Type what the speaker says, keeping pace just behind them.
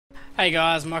Hey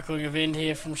guys, Michael and Govind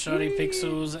here from Shoddy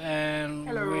Pixels, and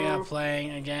Hello. we are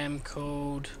playing a game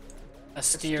called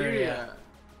Asteria.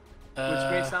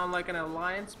 Asteria, which may sound like an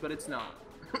alliance, but it's not.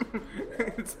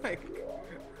 It's like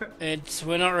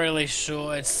We're not really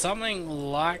sure. It's something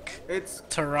like it's.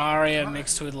 Terraria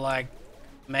mixed with like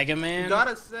Mega Man.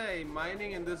 Gotta say,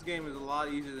 mining in this game is a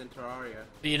lot easier than Terraria.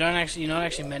 But you're not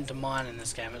actually meant to mine in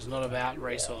this game. It's not about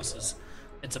resources.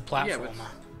 It's a platformer.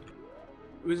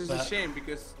 Which is a shame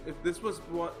because if this was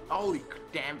what, holy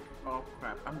damn! Oh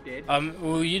crap! I'm dead.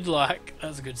 Well, you'd like.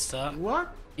 That's a good start.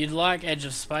 What? You'd like Edge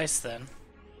of Space then.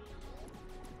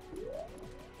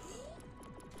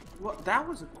 What? That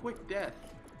was a quick death.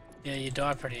 Yeah, you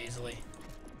die pretty easily.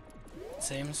 It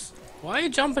seems. Why are you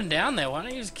jumping down there? Why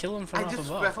don't you just kill him from up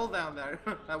above? I just fell down there.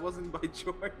 That wasn't by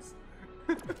choice.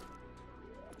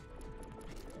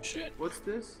 Shit. What's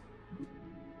this?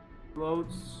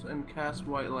 Floats and cast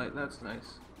white light. That's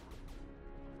nice.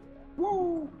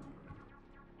 Woo!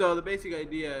 So the basic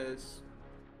idea is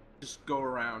just go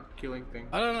around killing things.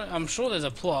 I don't know. I'm sure there's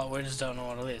a plot. We just don't know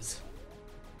what it is.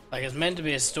 Like, it's meant to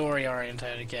be a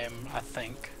story-oriented game, I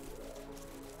think.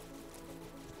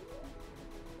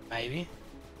 Maybe.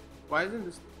 Why isn't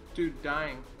this dude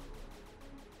dying?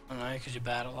 I don't know, because you're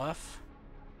bad at life.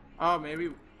 Oh,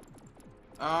 maybe.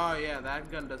 Oh, yeah, that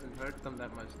gun doesn't hurt them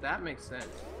that much. That makes sense.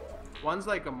 One's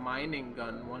like a mining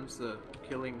gun, one's the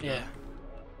killing gun. Yeah.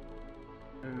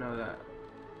 I didn't know that.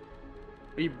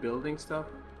 Are you building stuff?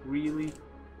 Really?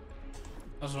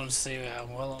 I just wanted to see how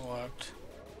well it worked.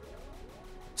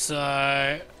 So...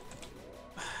 I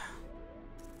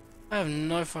have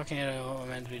no fucking idea what we're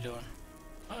meant to be doing.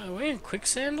 Oh, are we in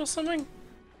quicksand or something?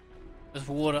 There's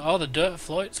water. Oh, the dirt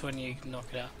floats when you knock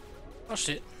it out. Oh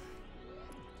shit.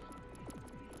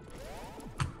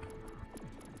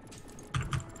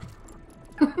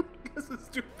 This is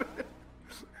stupid.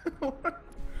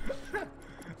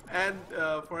 And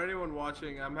for anyone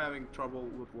watching, I'm having trouble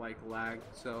with like lag,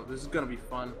 so this is gonna be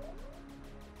fun.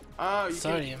 Oh,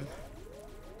 Sodium.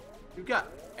 You got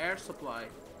air supply.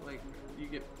 Like you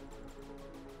get.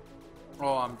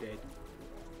 Oh, I'm dead.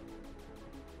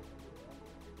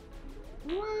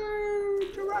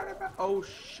 Oh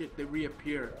shit! They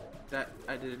reappear. That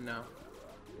I didn't know.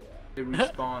 They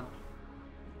respawn.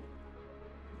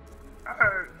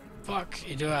 Fuck,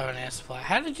 you do have an air supply.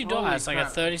 How did you die? Holy It's like a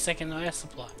crap. 30-second air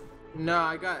supply. No,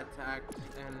 I got attacked,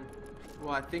 and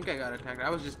well, I think I got attacked.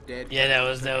 I was just dead. Yeah,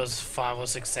 there was 5 or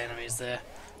 6 enemies there.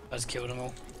 I just killed them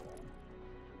all.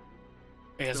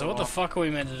 Okay, so what the fuck are we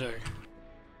meant to do?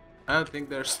 I don't think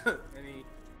there's anything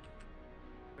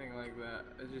like that.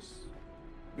 I just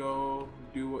go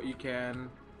do what you can,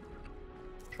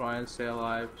 try and stay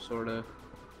alive, sort of.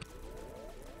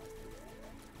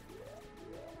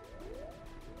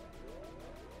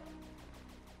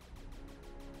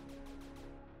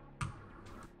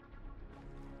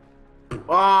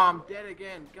 Oh, I'm dead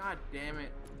again. God damn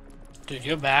it. Dude,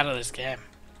 you're bad at this game.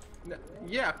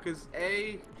 Yeah, because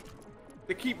they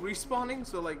keep respawning,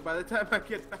 so like by the time I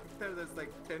get back there, there's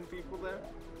like 10 people there.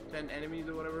 10 enemies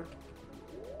or whatever.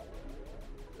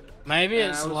 Maybe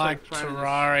And it's I was, like trying to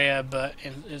Terraria, but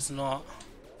it's not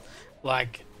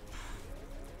like...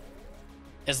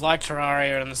 It's like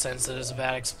Terraria in the sense that it's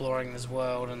about exploring this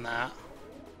world and that.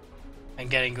 And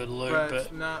getting good loot, but but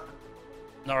it's not.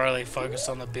 not really focused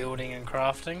on the building and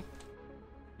crafting.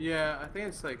 Yeah, I think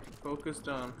it's like focused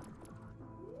on.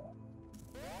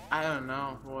 I don't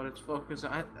know what it's focused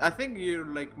on. I think you're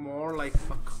like more like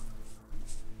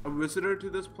a visitor to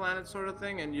this planet sort of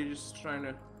thing, and you're just trying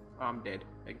to. Oh, I'm dead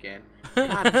again.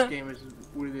 God, this game is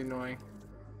really annoying.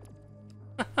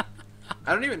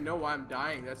 I don't even know why I'm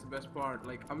dying. That's the best part.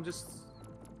 Like I'm just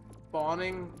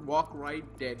spawning, walk right,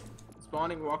 dead.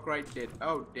 Spawning, walk right, dead.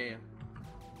 Oh damn.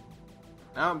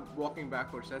 Now I'm walking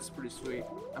backwards. That's pretty sweet.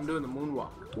 I'm doing the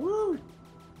moonwalk. Woo!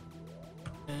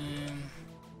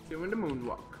 Doing the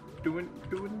moonwalk. Doing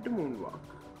the moonwalk.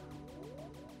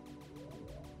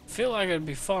 Feel like it'd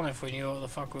be fun if we knew what the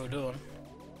fuck we were doing.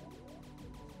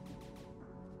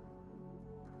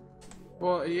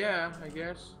 Well, yeah, I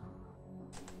guess.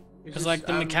 Because like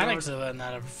the mechanics of it and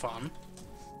that are fun.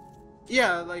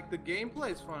 Yeah, like the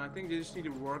gameplay is fun. I think they just need to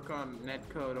work on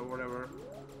netcode or whatever.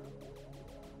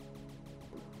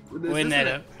 Is this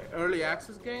an early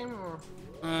access game or?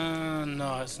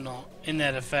 No, it's not. In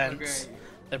their defense, Okay.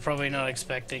 they're probably not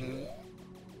expecting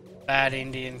bad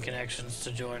Indian connections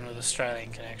to join with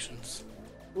Australian connections.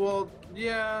 Well,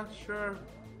 yeah, sure,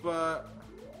 but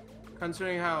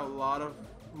considering how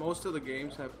most of the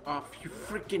games have, oh, you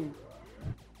freaking.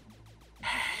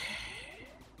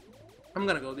 I'm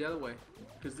gonna go the other way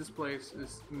because this place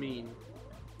is mean.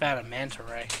 About a manta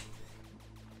ray.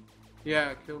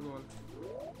 Yeah, I killed one.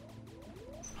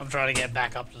 I'm trying to get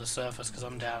back up to the surface because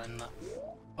I'm down in the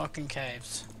fucking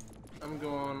caves. I'm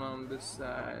going on this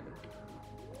side.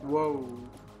 Whoa.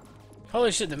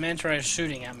 Holy shit, the manta ray is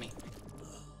shooting at me.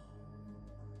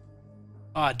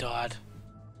 Oh, I died.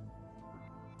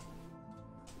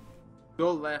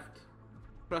 Go left.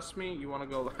 Trust me, you want to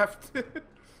go left.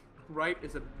 Right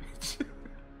is a bitch.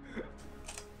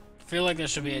 I feel like there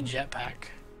should be a jetpack.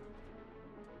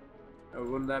 Oh,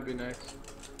 wouldn't that be nice?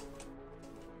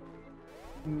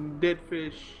 Dead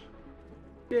fish.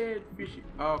 Dead fishy.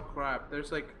 Oh crap,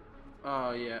 there's like...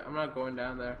 Oh yeah, I'm not going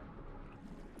down there.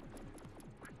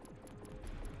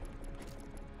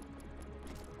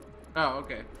 Oh,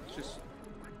 okay. It's just...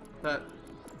 that...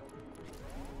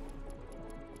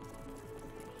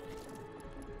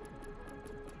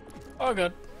 Oh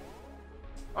god.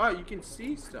 Oh, you can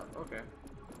see stuff. Okay.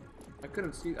 I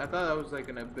couldn't see... I thought that was like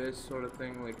an abyss sort of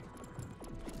thing, like...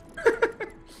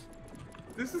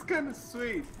 This is kind of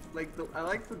sweet. Like, I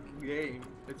like the game.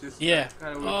 It just... Yeah.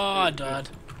 Kind of Oh, I died.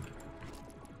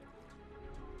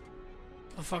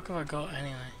 What the fuck have I got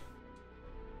anyway?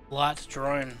 Light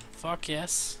drone. Fuck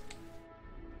yes.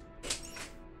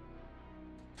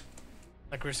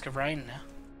 Like Risk of Rain now.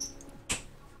 Did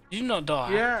you not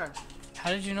die? Yeah. How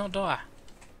did you not die?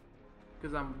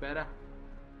 Because I'm better.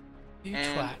 You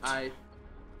and twat. I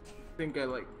think I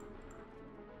like...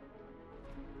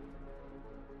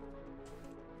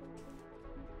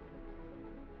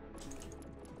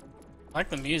 I like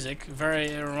the music. It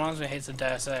reminds me heaps of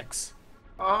Deus Ex.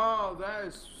 Oh, that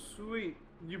is sweet.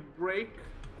 You break,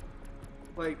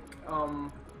 like,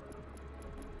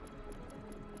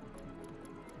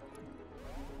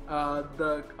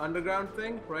 the underground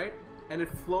thing, right? And it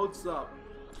floats up.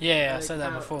 Yeah, I And it said that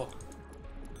kinda- before.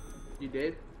 You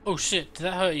did? Oh shit, did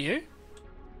that hurt you?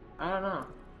 I don't know.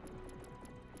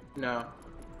 No. I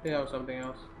think that was something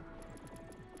else.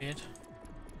 Weird.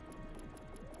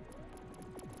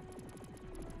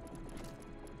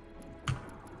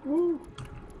 Woo!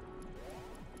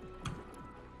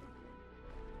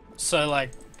 So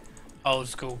like old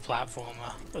school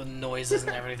platformer with noises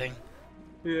and everything.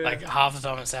 Yeah. Like half the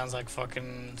time it sounds like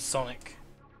fucking Sonic.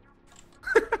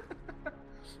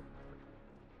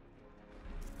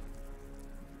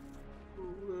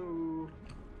 Woo.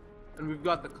 And we've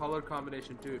got the color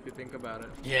combination too, if you think about it.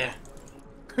 Yeah.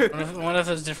 What if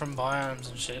there's different biomes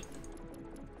and shit?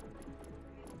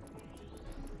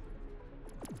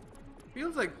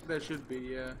 Feels like there should be,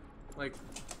 yeah. Like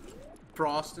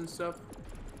frost and stuff.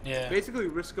 Yeah. Basically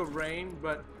Risk of Rain,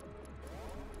 but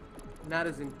not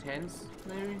as intense,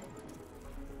 maybe?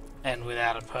 And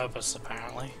without a purpose,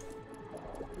 apparently.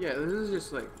 Yeah, this is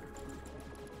just like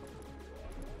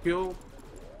kill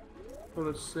for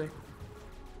the sake.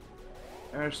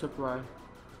 Air supply.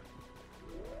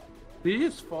 Did you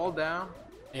just fall down?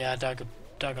 Yeah, I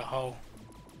dug a hole.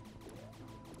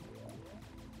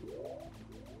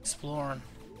 Exploring.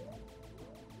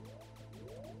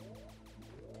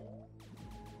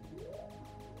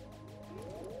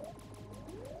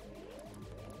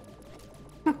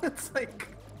 It's like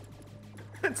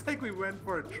we went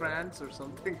for a trance or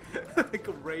something. Like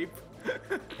a rape.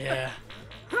 Yeah.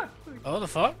 Oh, the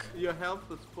fuck? Your health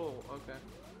is full, okay.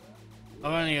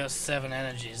 I've only got 7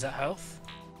 energy. Is that health?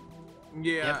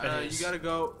 Yeah, Yep, it is. you gotta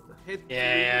go hit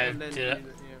Yeah, three yeah, and then did it. use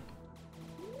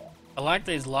yeah. I like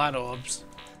these light orbs.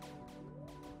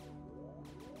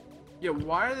 Yeah,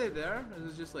 why are they there?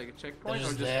 Is it just like a They're checkpoint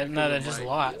just or just there. because No, they're of just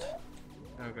light?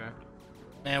 light. Okay.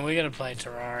 Man, we gotta play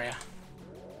Terraria.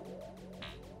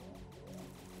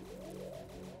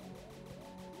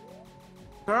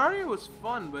 Terraria was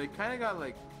fun, but it kinda got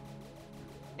like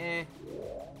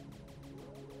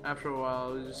after a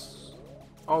while it was just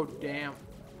oh damn.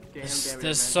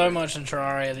 There's so much in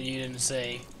Terraria that you didn't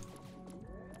see.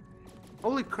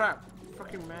 Holy crap!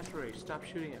 Fucking manta ray, stop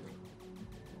shooting at me.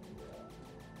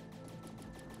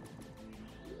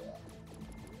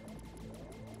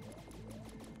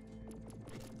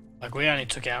 Like, we only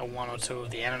took out 1 or 2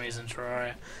 of the enemies in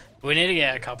Terraria. We need to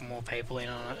get a couple more people in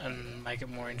on it and make it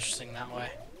more interesting that way.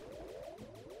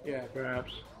 Yeah,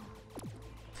 perhaps.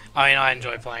 I mean, I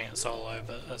enjoy playing it solo,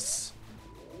 but it's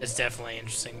definitely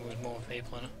interesting with more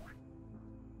people in it.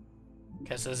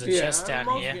 Okay, so there's a chest down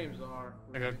most here. games are.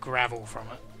 I got gravel from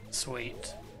it.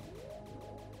 Sweet.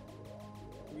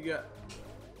 You got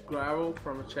gravel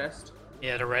from a chest?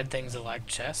 Yeah, the red things are like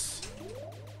chests.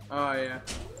 Oh yeah.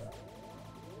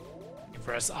 You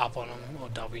press up on them or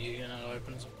W and it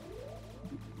opens them.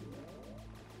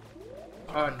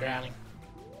 Oh, I'm drowning.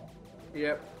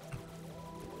 Yep.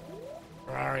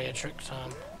 Terraria trick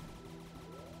time.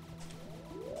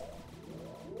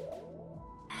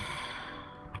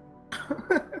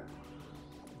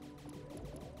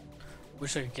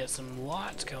 Wish I could get some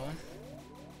lights going.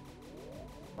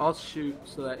 I'll shoot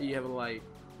so that you have a light,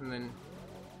 and then.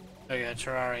 Okay,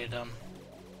 Terraria done.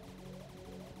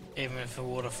 Even if the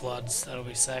water floods, that'll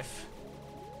be safe.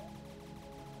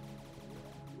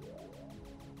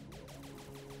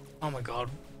 Oh my god.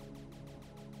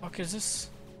 Fuck is this?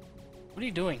 What are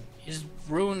you doing? You just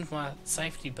ruined my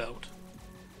safety belt.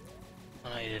 Oh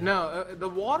no, you didn't. No, the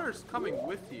water's coming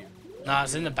with you. Nah,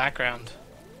 it's in the background.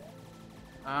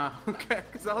 Ah, okay,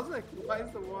 because I was like, why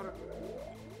is the water...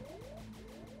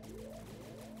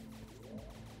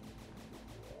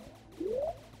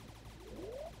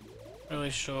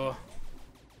 Really sure.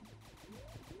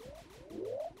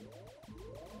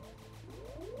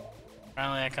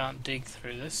 Apparently I can't dig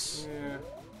through this. Yeah.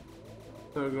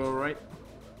 So go right.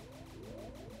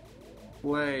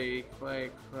 Clay.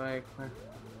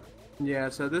 Yeah,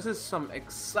 so this is some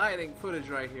exciting footage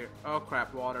right here. Oh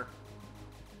crap, water.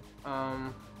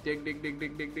 Dig.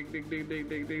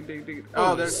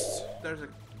 Oh, there's a...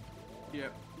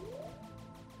 Yep.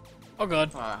 Oh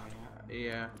god.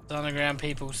 Yeah. The underground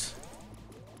peoples.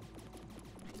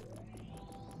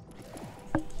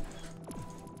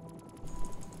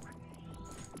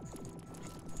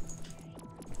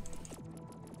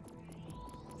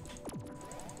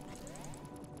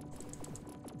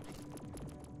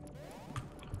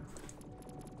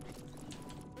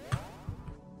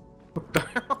 What the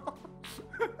hell?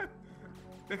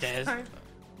 Next Yes. time,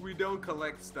 we don't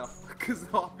collect stuff, because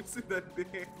obviously that they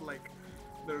have, like,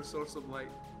 their source of light.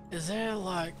 Is there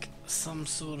like some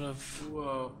sort of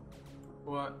Whoa.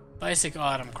 What? basic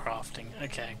item crafting?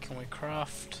 Okay, can we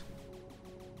craft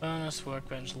furnace,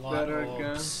 workbench, light Better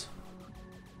orbs?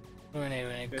 What do we need?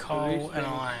 We need Okay, so coal these and things-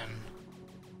 iron.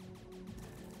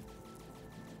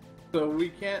 So we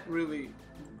can't really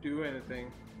do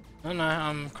anything. No,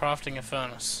 I'm crafting a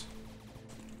furnace.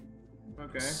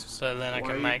 Okay. So then I Why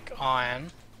can you- make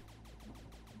iron.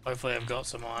 Hopefully I've got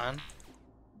some iron.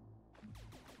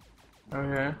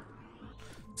 Okay.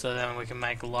 So then we can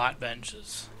make light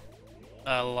benches.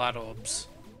 Light orbs.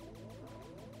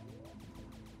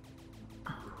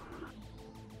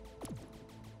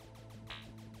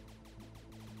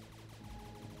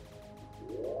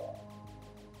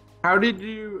 How did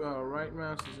you... right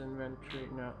mouse is inventory.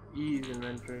 No, E is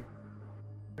inventory.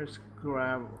 There's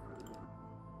gravel.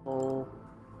 Coal.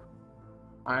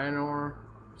 Iron ore.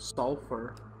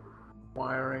 Sulfur.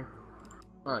 Wiring.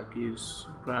 I like use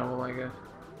gravel, I guess.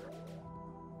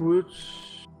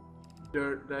 Which...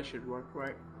 Dirt, that should work,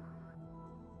 right?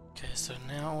 Okay, so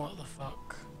now what the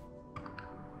fuck?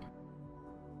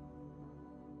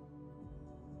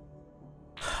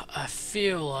 I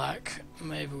feel like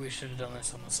maybe we should have done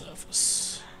this on the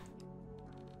surface.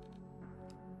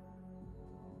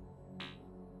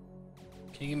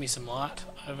 Can you give me some light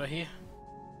over here?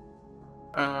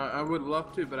 I would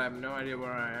love to, but I have no idea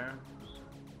where I am.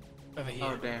 Over here.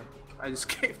 Oh, damn. I just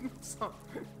gave him some.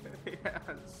 Yeah,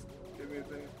 just give me a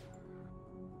thing.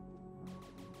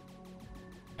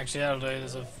 Actually, that'll do.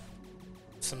 There's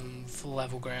some full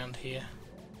level ground here.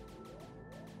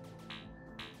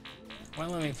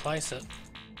 Won't let me place it.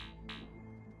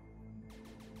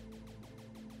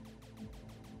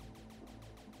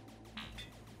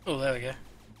 Oh, there we go.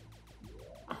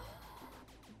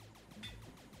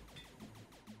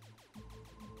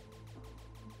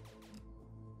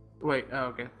 Wait, oh,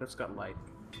 okay, that's got light.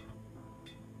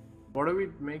 What are we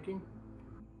making?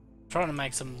 Trying to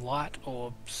make some light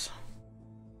orbs.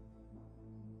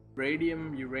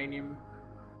 Radium, uranium,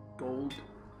 gold,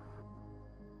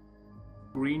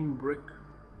 green brick.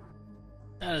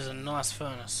 That is a nice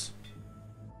furnace.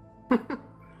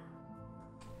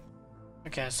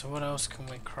 Okay, so what else can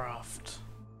we craft?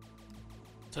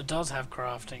 So it does have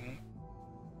crafting.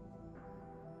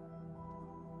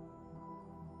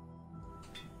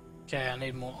 Okay, I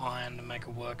need more iron to make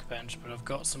a workbench, but I've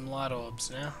got some light orbs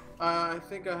now. I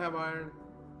think I have iron.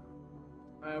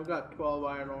 I've got 12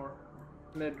 iron ore.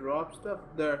 Can I drop stuff?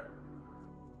 There.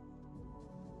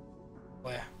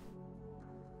 Where?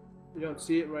 You don't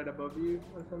see it right above you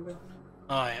or something?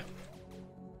 Oh, yeah.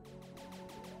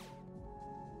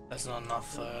 That's not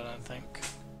enough though, I don't think.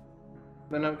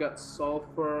 Then I've got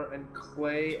sulfur and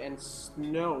clay and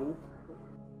snow.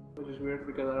 Which is weird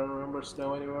because I don't remember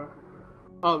snow anywhere.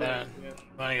 Oh, there. Yeah.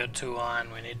 We've only got 2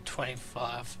 iron, we need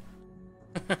 25.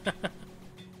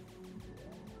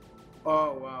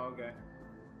 Oh, wow, okay.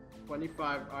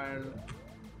 25 iron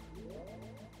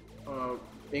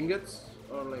ingots?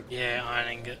 Or like... Yeah,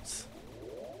 iron ingots.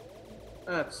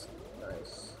 That's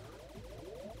nice.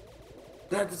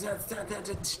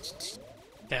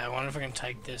 Yeah, I wonder if I can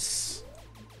take this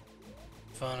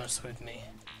furnace with me.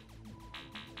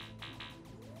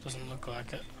 Doesn't look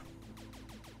like it.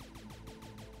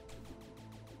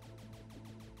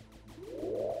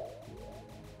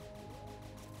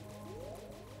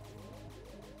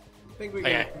 I think we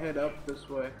can head up this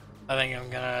way. I think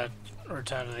I'm gonna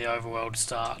return to the overworld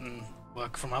start and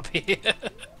work from up here.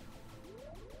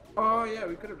 Oh yeah,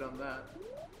 we could have done that.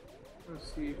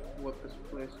 Let's see what this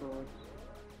place holds.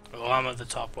 Well, I'm at the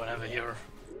top whenever you're...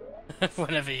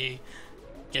 whenever you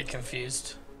get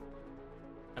confused.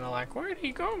 And I'm like, where'd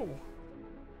he go?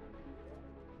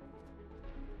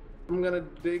 I'm gonna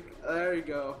dig... There you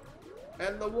go.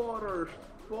 And the water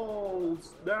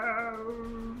falls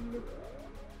down.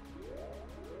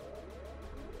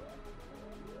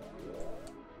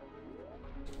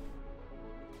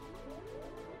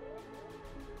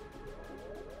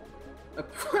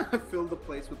 I filled the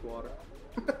place with water.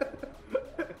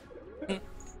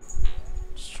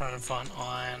 Just trying to find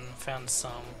iron. Found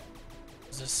some.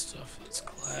 Is this stuff? That's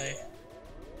clay.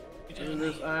 Isn't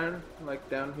this iron? Like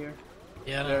down here?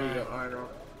 Yeah, there you go, iron ore.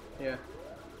 Yeah.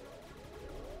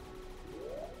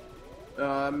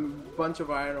 Bunch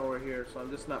of iron over here, so I'm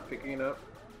just not picking it up.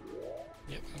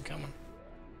 Yep, I'm coming.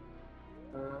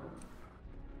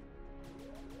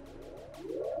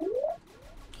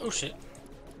 Oh shit.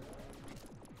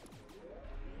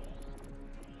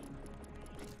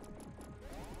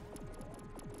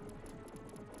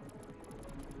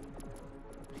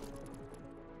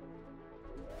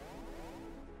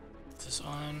 Is this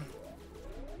iron?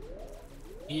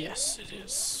 Yes, it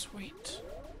is. Sweet.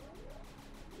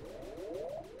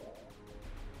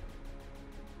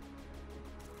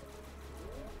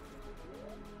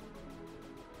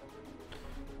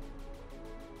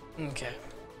 Okay.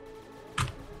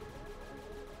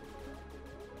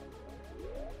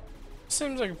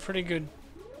 Seems like a pretty good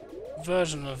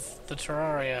version of the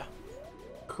Terraria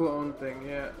clone thing,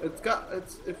 yeah.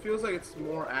 It feels like it's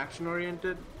more action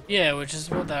oriented. Yeah, which is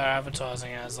what they're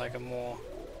advertising as, like a more...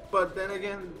 But then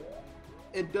again,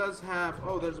 it does have...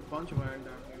 Oh, there's a bunch of iron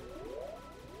down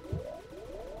here.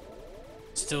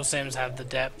 Still seems to have the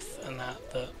depth and that,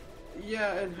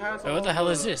 Yeah, it has what the hell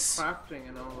is this? Crafting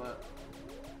and all that.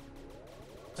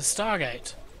 The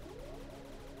Stargate.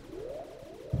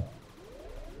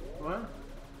 What?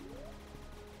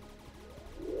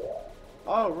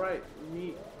 Oh, right.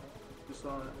 Neat. Just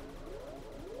saw it.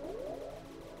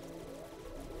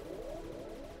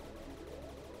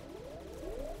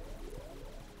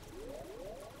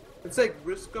 It's like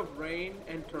Risk of Rain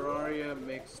and Terraria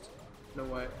mixed in a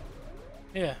way.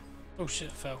 Yeah. Oh shit,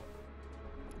 it fell.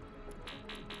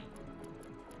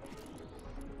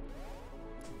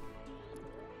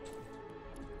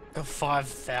 Got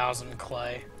 5,000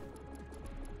 clay.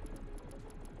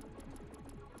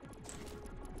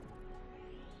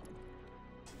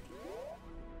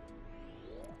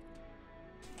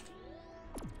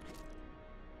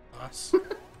 Nice.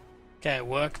 Okay,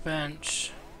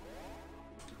 workbench.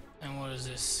 And what is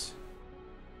this?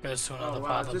 Goes to another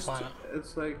part of the planet.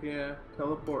 It's like, yeah,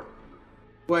 teleport.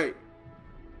 Wait.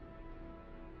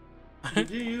 Did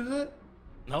you use it?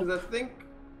 Nope. Because I think...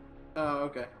 Oh,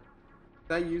 okay.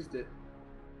 I used it.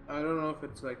 I don't know if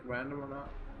it's like random or not.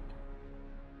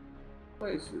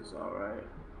 Place is alright.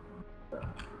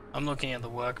 I'm looking at the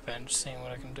workbench, seeing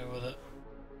what I can do with it.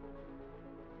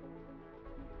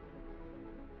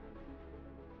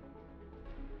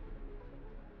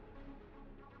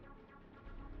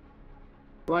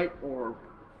 Light orb.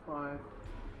 5.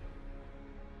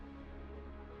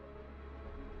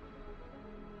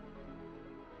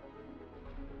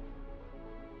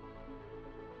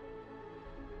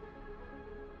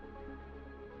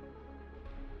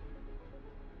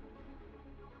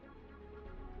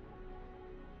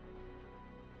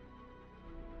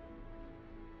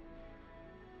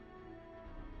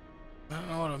 I don't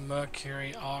know what a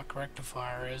mercury arc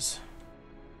rectifier is.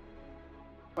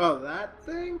 Oh, that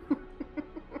thing?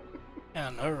 Yeah,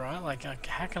 I know, right? Like,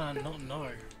 how can I not know?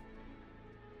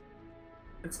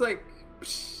 It's like...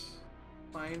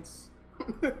 Science.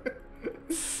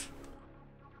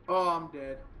 Oh, I'm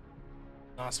dead.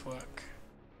 Nice work.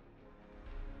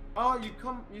 Oh,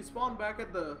 you spawn back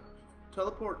at the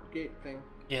teleport gate thing.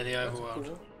 Yeah, the overworld.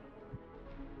 Cool.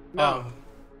 No.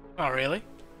 Oh, really?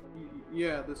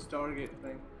 Yeah, the Stargate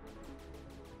thing.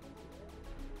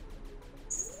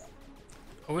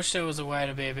 I wish there was a way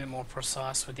to be a bit more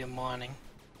precise with your mining.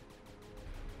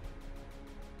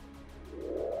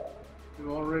 You've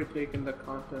already taken the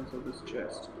contents of this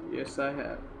chest. Yes, I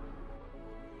have.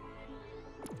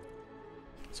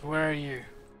 So where are you?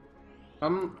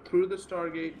 I'm through the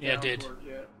Stargate. Yeah, I did.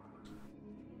 Yeah.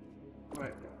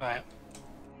 Right. Right.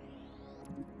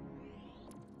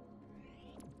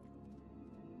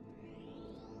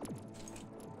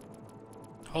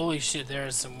 Holy shit, there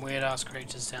are some weird ass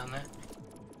creatures down there.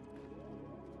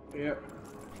 Yep.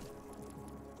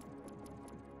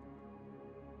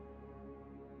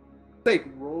 Like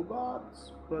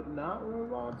robots, but not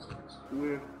robots. It's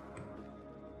weird.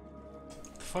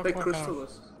 The fuck, Like what kind of-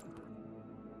 Crystallis.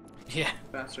 Yeah.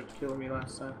 Bastard killed me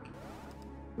last time.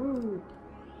 Woo.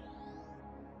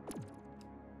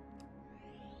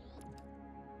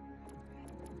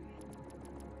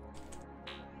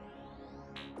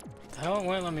 The hell, it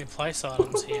won't let me place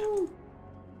items here.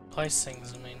 Place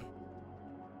things, I mean.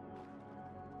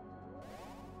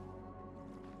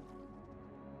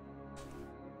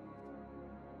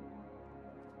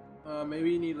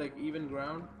 Maybe you need like even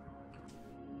ground.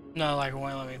 No, like it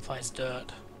won't let me place dirt.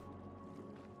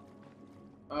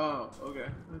 Oh, okay.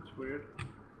 That's weird. I'm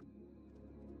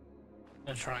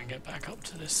gonna try and get back up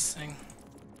to this thing.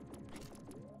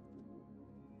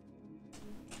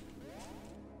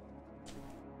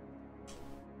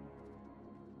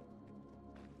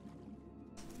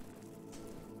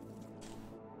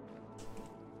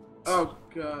 Oh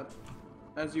god.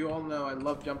 As you all know, I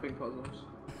love jumping puzzles.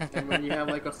 And when you have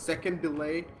like a second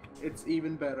delay, it's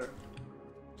even better.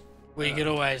 We could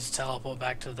always teleport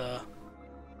back to the...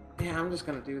 Yeah, I'm just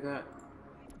gonna do that.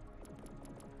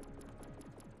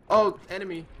 Oh,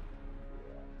 enemy.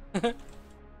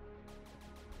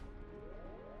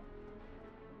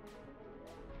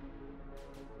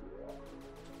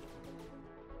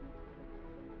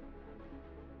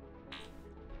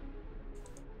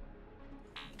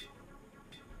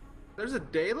 There's a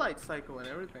daylight cycle and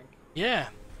everything. Yeah,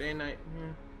 Day, night,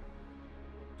 yeah.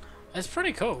 it's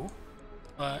pretty cool.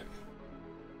 But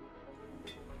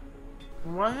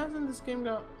Why hasn't this game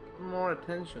got more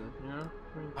attention, you know?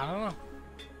 I don't know.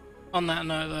 On that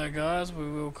note though, guys, we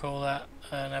will call that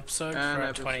an episode for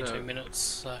about 22 minutes.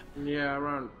 So. Yeah,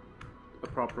 around the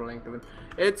proper length of it.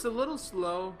 It's a little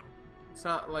slow. It's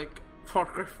not like Far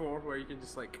Cry 4 where you can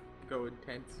just like go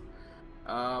intense.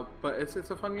 But it's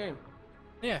a fun game.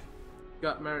 Yeah.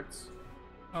 Got merits.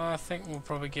 I think we'll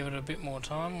probably give it a bit more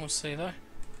time. We'll see though.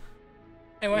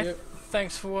 Anyway, Yep.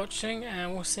 thanks for watching,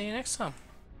 and we'll see you next time.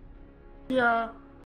 Yeah.